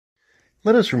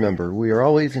Let us remember we are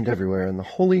always and everywhere in the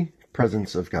holy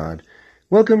presence of God.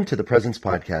 Welcome to the Presence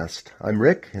Podcast. I'm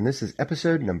Rick, and this is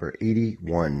episode number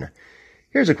 81.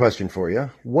 Here's a question for you.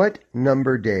 What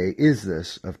number day is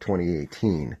this of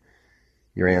 2018?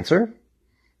 Your answer?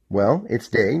 Well, it's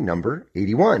day number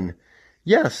 81.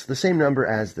 Yes, the same number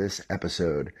as this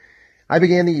episode. I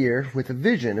began the year with a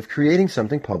vision of creating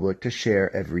something public to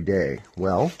share every day.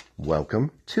 Well, welcome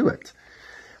to it.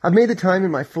 I've made the time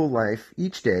in my full life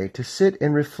each day to sit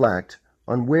and reflect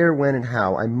on where, when, and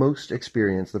how I most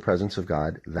experience the presence of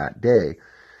God that day.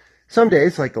 Some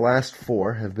days, like the last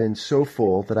 4, have been so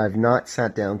full that I've not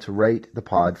sat down to write the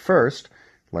pod first,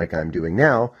 like I'm doing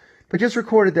now, but just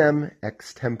recorded them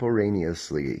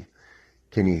extemporaneously.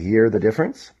 Can you hear the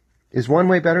difference? Is one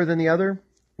way better than the other?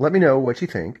 Let me know what you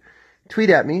think. Tweet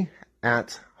at me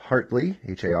at Hartley,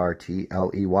 Hartley,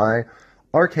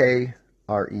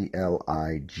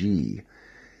 RELIG.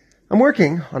 I'm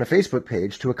working on a Facebook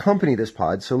page to accompany this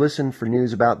pod, so listen for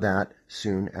news about that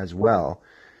soon as well.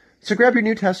 So grab your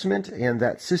New Testament and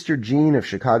that Sister Jean of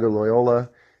Chicago Loyola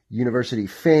University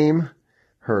fame,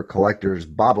 her collector's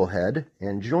bobblehead,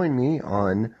 and join me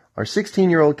on our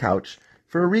 16-year-old couch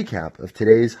for a recap of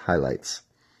today's highlights.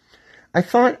 I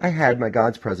thought I had my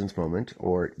God's Presence moment,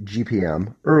 or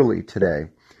GPM, early today.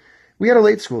 We had a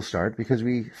late school start because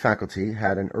we faculty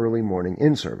had an early morning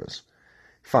in-service.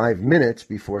 5 minutes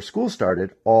before school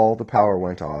started, all the power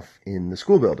went off in the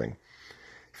school building.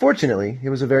 Fortunately,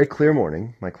 it was a very clear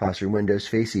morning. My classroom windows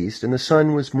face east, and the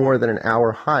sun was more than an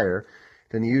hour higher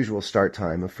than the usual start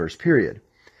time of first period.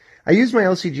 I used my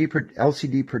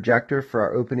LCD projector for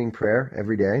our opening prayer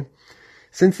every day.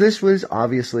 Since this was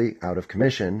obviously out of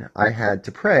commission, I had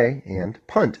to pray and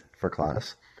punt for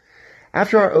class.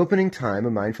 After our opening time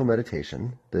of mindful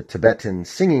meditation, the Tibetan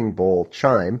singing bowl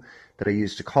chime that I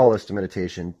used to call us to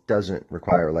meditation doesn't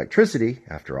require electricity,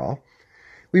 after all,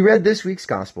 we read this week's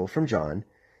Gospel from John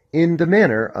in the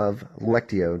manner of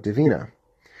Lectio Divina.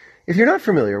 If you're not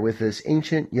familiar with this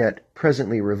ancient yet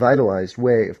presently revitalized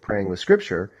way of praying with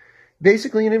Scripture,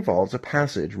 basically it involves a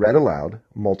passage read aloud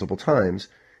multiple times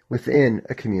within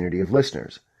a community of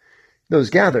listeners. Those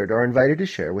gathered are invited to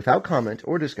share without comment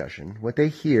or discussion what they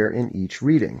hear in each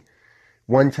reading.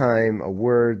 One time a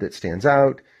word that stands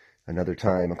out, another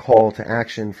time a call to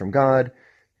action from God,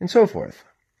 and so forth.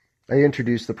 I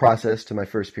introduced the process to my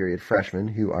first period freshmen,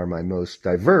 who are my most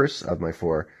diverse of my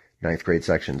 4 ninth grade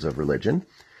sections of religion,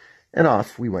 and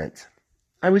off we went.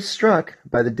 I was struck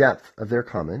by the depth of their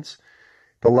comments,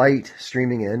 the light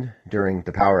streaming in during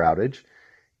the power outage,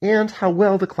 and how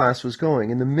well the class was going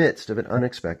in the midst of an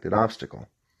unexpected obstacle.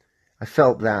 I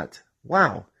felt that,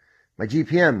 wow, my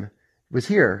GPM was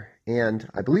here, and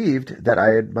I believed that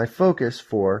I had my focus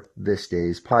for this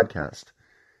day's podcast.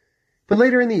 But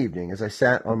later in the evening, as I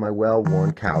sat on my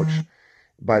well-worn couch,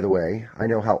 by the way, I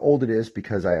know how old it is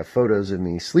because I have photos of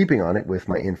me sleeping on it with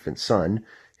my infant son.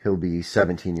 He'll be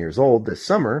 17 years old this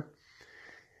summer.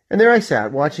 And there I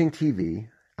sat watching TV.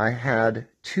 I had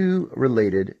 2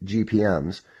 related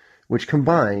GPMs, which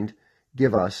combined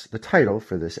give us the title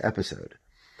for this episode.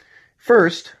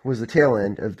 First was the tail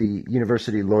end of the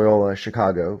University Loyola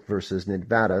Chicago versus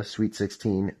Nevada Sweet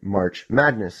 16 March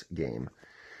Madness game.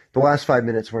 The last 5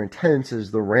 minutes were intense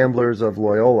as the Ramblers of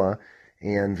Loyola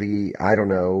and the,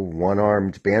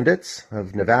 one-armed bandits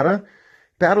of Nevada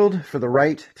battled for the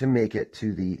right to make it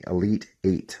to the Elite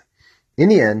 8. In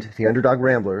the end, the underdog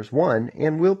Ramblers won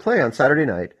and will play on Saturday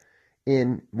night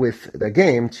with the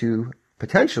game to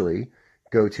potentially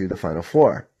go to the Final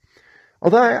Four.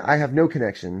 Although I have no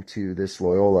connection to this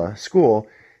Loyola school,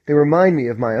 they remind me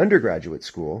of my undergraduate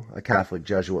school, a Catholic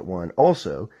Jesuit one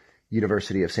also,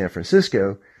 University of San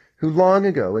Francisco, who long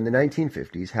ago in the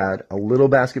 1950s had a little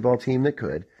basketball team that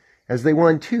could, as they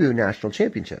won 2 national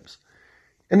championships.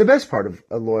 And the best part of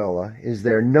Loyola is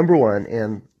their number 1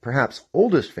 and perhaps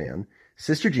oldest fan,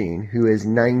 Sister Jean, who is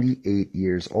 98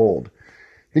 years old.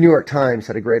 The New York Times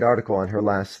had a great article on her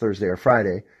last Thursday or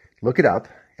Friday. Look it up,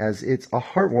 as it's a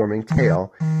heartwarming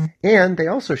tale. And they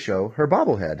also show her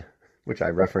bobblehead, which I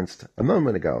referenced a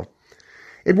moment ago.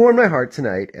 It warmed my heart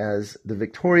tonight as the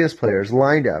victorious players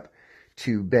lined up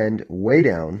to bend way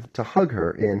down to hug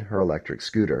her in her electric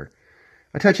scooter.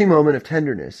 A touching moment of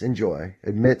tenderness and joy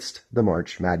amidst the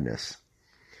March Madness.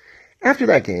 After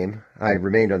that game, I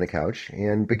remained on the couch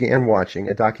and began watching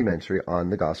a documentary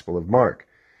on the Gospel of Mark.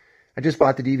 I just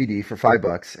bought the DVD for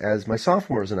 $5 as my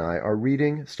sophomores and I are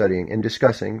reading, studying, and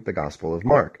discussing the Gospel of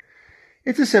Mark.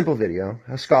 It's a simple video.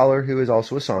 A scholar who is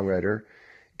also a songwriter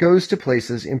goes to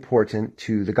places important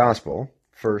to the Gospel.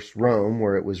 First, Rome,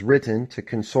 where it was written to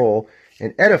console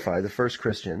and edify the first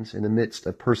Christians in the midst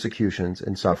of persecutions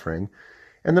and suffering.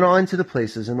 and then on to the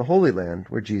places in the Holy Land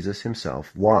where Jesus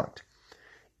himself walked.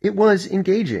 It was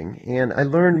engaging, and I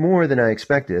learned more than I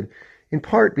expected, in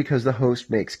part because the host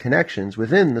makes connections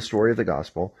within the story of the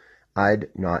gospel I'd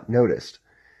not noticed.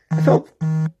 I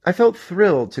felt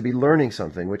thrilled to be learning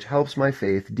something which helps my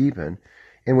faith deepen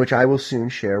and which I will soon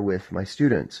share with my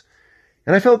students.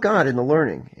 And I felt God in the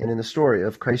learning and in the story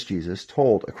of Christ Jesus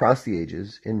told across the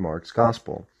ages in Mark's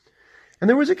gospel. And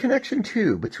there was a connection,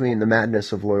 too, between the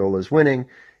madness of Loyola's winning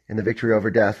and the victory over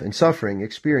death and suffering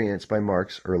experienced by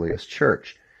Mark's earliest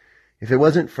church. If it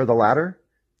wasn't for the latter,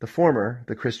 the former,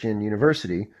 the Christian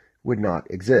university, would not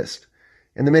exist.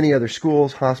 And the many other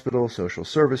schools, hospitals, social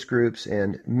service groups,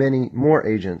 and many more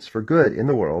agents for good in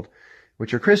the world,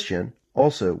 which are Christian,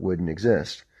 also wouldn't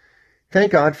exist.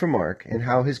 Thank God for Mark and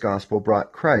how his gospel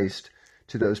brought Christ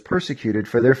to those persecuted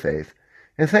for their faith,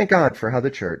 and thank God for how the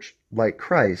church, like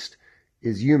Christ,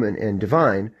 is human and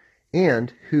divine,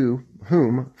 and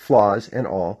whom, flaws and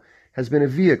all, has been a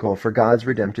vehicle for God's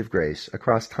redemptive grace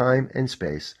across time and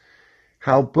space.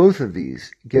 How both of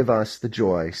these give us the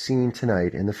joy seen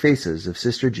tonight in the faces of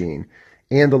Sister Jean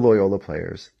and the Loyola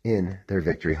players in their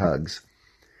victory hugs.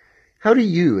 How do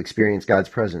you experience God's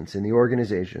presence in the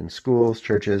organizations, schools,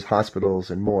 churches,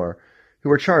 hospitals, and more who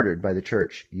are chartered by the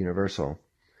Church Universal?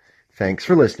 Thanks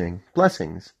for listening.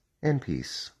 Blessings and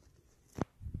peace.